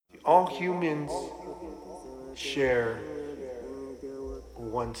all humans share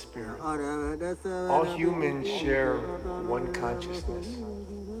one spirit. All humans share one consciousness.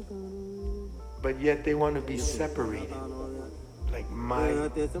 But yet they want to be separated. Like my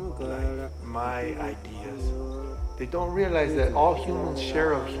ideas. They don't realize that all humans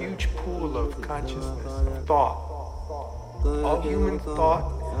share a huge pool of consciousness, of thought. All human thought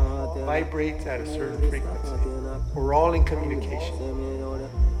vibrates at a certain frequency. We're all in communication.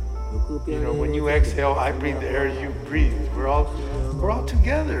 You know, when you exhale, I breathe the air you breathe. We're all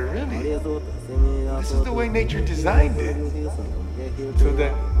together, really. This is the way nature designed it, so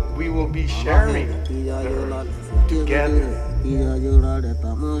that we will be sharing the earth together.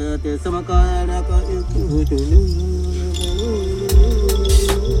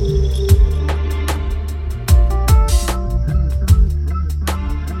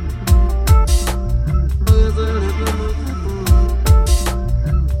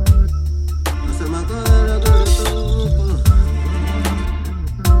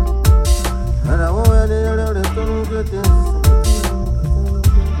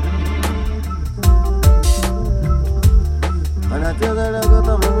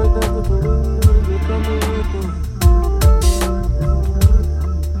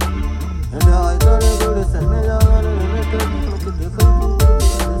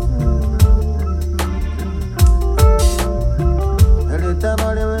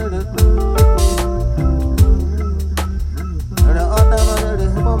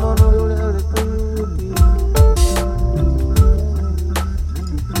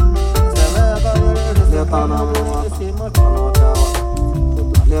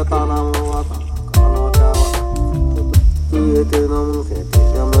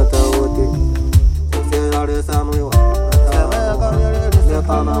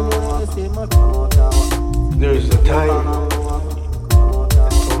 There's a time and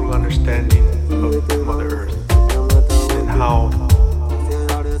total understanding of Mother Earth and how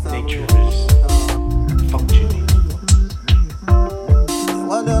nature is functioning.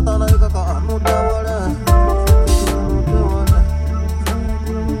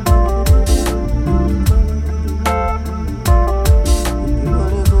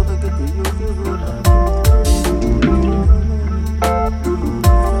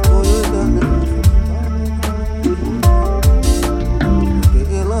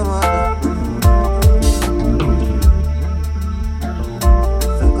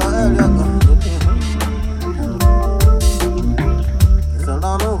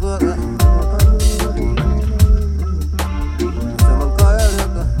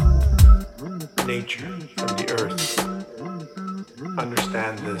 Nature from the earth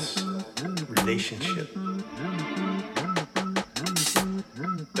understand this relationship.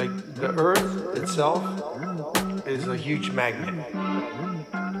 Like the earth itself is a huge magnet.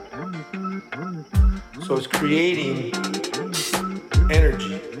 So it's creating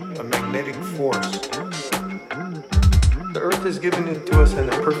energy, a magnetic force. The earth is giving it to us in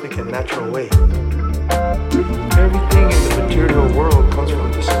a perfect and natural way. Everything in the material world comes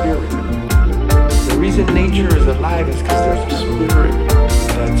from the spirit. The reason nature is alive is because there's a spirit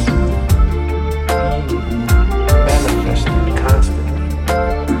that's manifested constantly.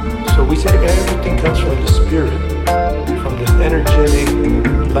 So we say everything comes from the spirit, from this energetic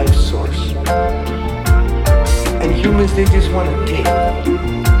life source. And humans, they just want to take.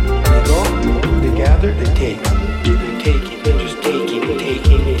 They go, they gather, they take. They take it, they're just taking.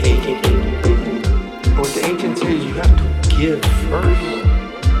 But what the ancients say is you have to give first.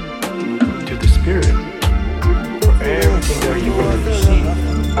 Spirit for everything that you're going to receive.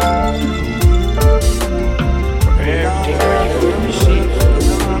 For everything that you're going to receive.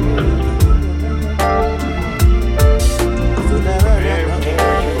 For everything that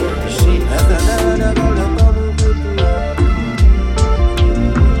you're going to receive.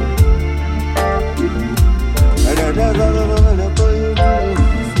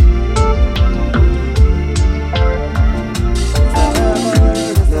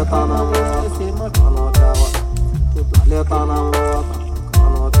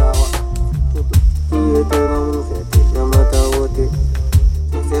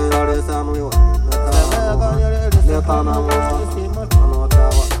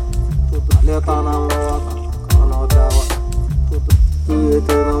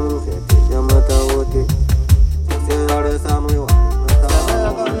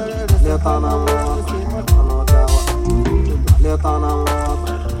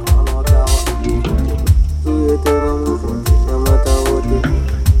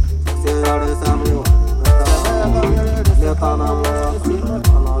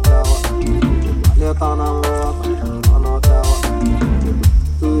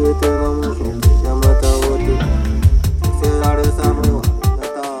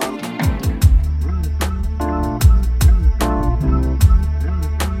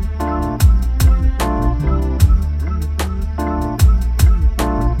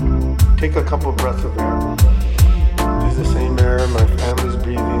 Take a couple breaths of air. This is the same air my family's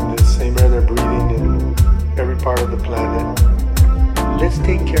breathing, the same air they're breathing in every part of the planet. Let's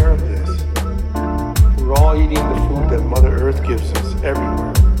take care of this. We're all eating the food that Mother Earth gives us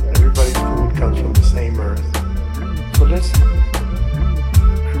everywhere. Everybody's food comes from the same earth. So let's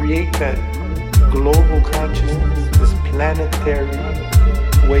create that global consciousness, this planetary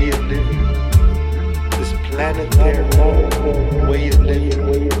way of living. This planetary way of living.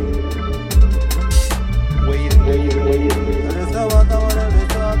 Way of living. Way of living.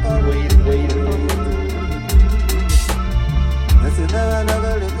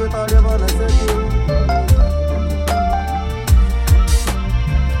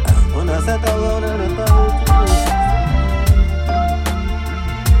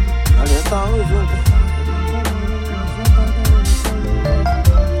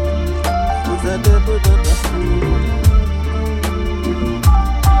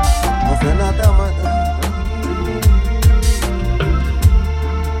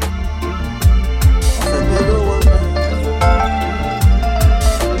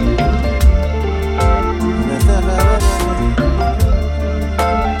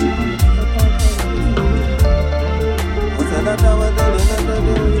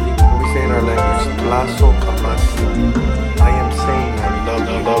 We say in our language, Lasso Kamati. I am saying I love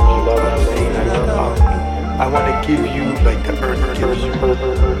you, love you, love you. I'm saying I love you. I want to give you like the earth gives you.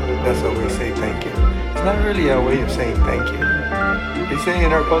 That's how we say thank you. It's not really a way of saying thank you. They say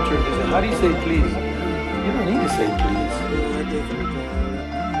in our culture, they say, how do you say please? You don't need to say please.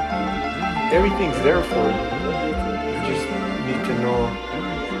 Everything's there for you. You just need to know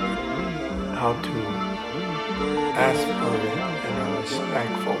how to ask for it and are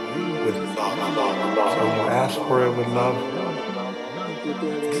respectful with love. So you ask for it with love,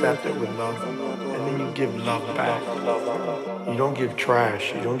 accept it with love, and then you give love back. You don't give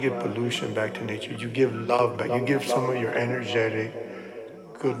trash, you don't give pollution back to nature, you give love back. You give some of your energetic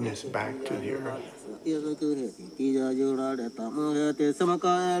goodness back to the earth.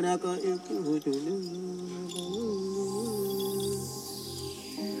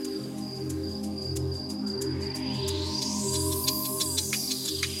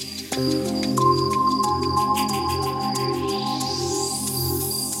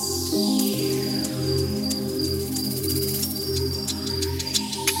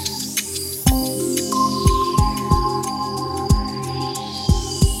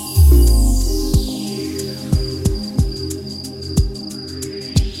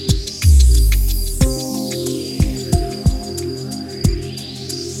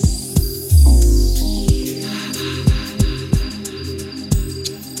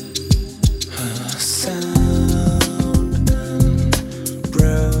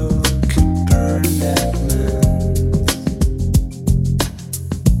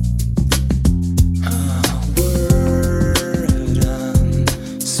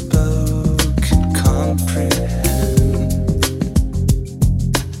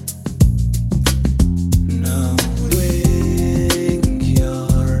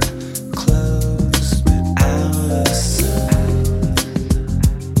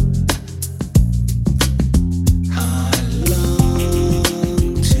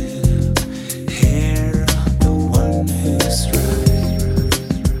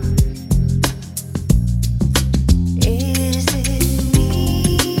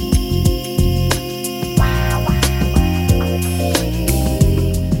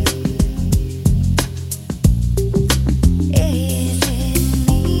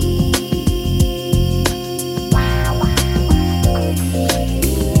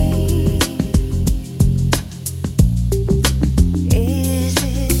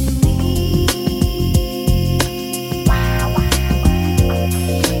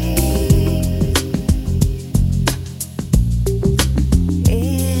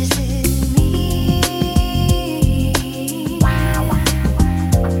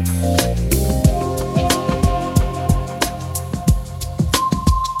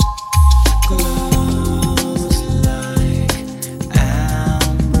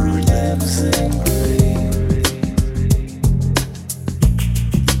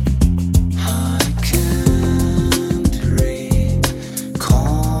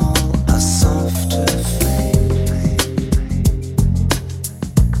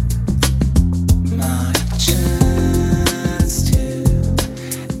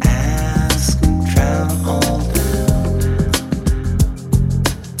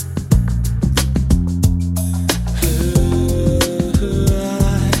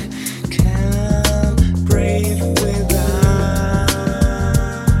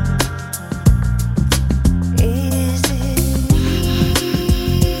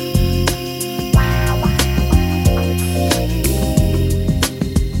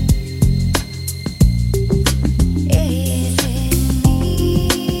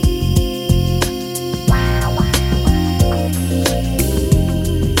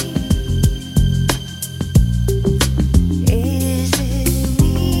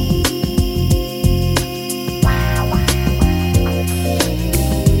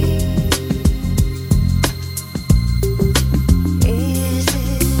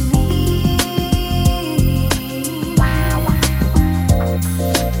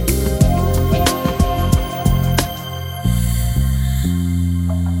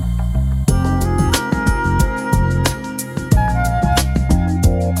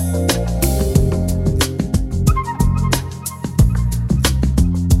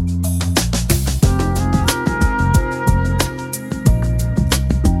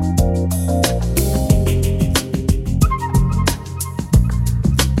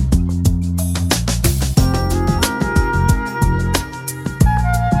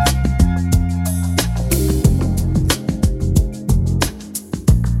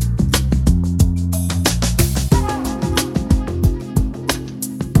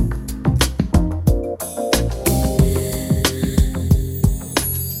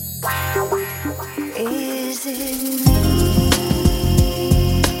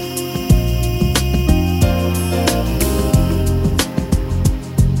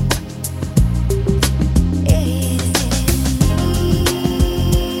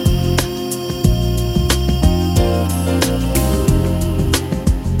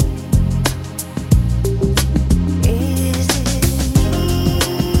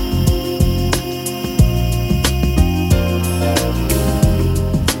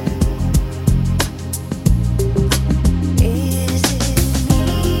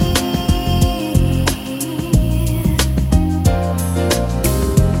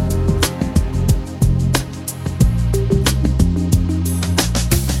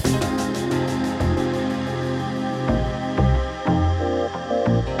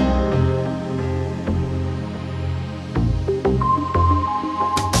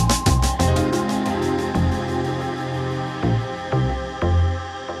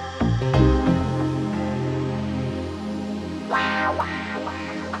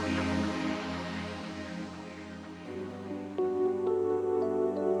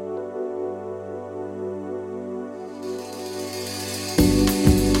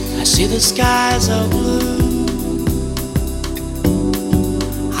 see the skies are blue.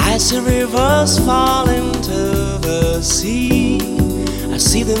 I see rivers fall into the sea. I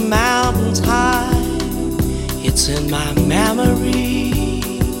see the mountains high. It's in my memory.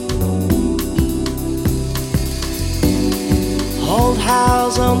 Old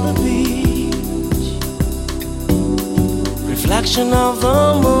house on the beach, reflection of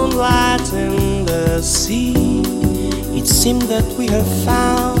the moonlight in the sea. It seemed that we have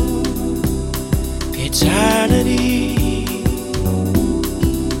found eternity.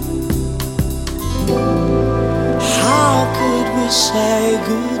 How could we say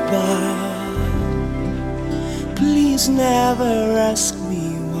goodbye? Please never ask me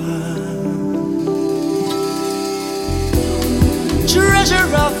why. Treasure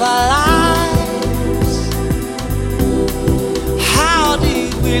of our lives, how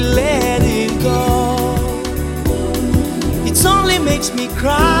did we let it go? It only makes me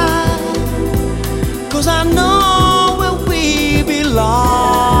cry, 'cause I know where we belong.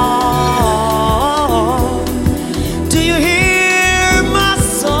 Do you hear my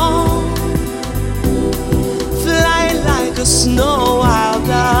song? Fly like a snow out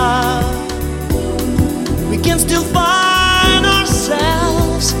there. We can still find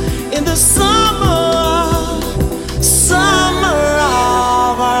ourselves in the summer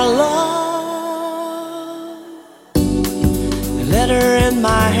of our love. A letter in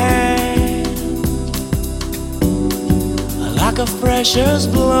my hand, a lock of precious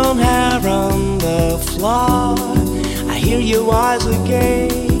blonde hair on the floor. I hear your voice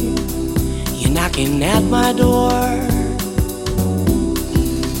again, you're knocking at my door.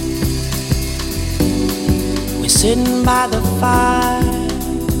 We're sitting by the fire,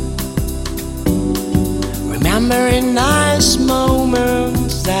 remembering nice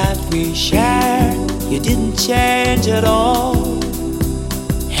moments that we shared. You didn't change at all,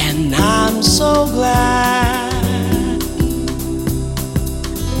 and I'm so glad.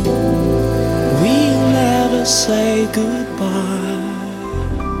 We'll never say goodbye,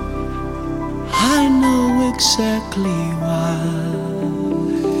 I know exactly why.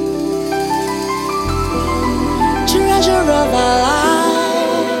 Treasure of our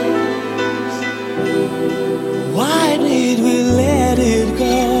lives, why did we let it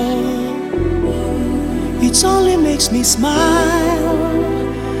go? It only makes me smile,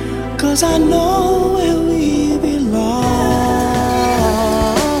 'cause I know where we belong.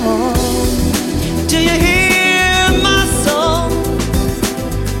 Do you hear my song?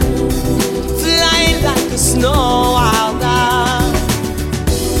 Flying like the snow out there.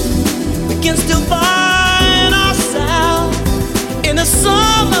 We can still find ourselves in the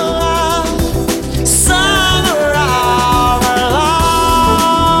summer of our love.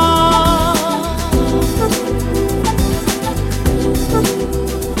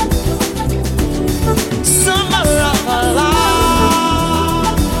 Summer of our love.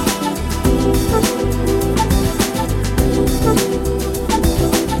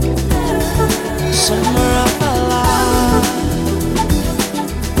 Summer of our love.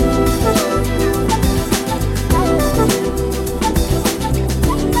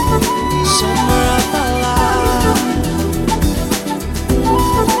 Summer of our love.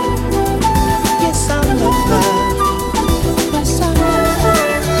 Yes, I'm in love. Yes, I'm in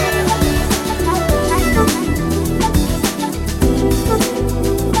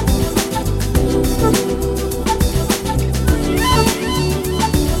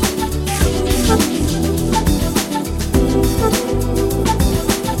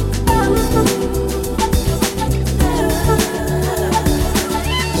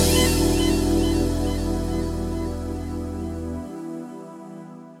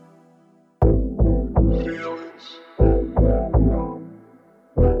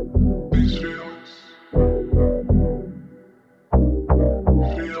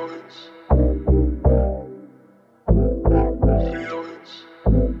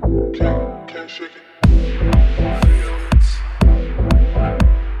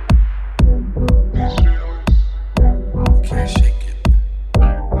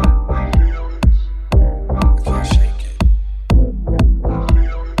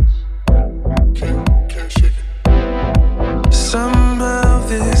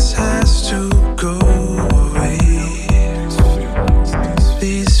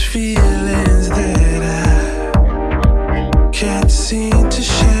seem to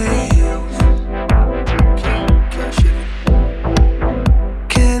share.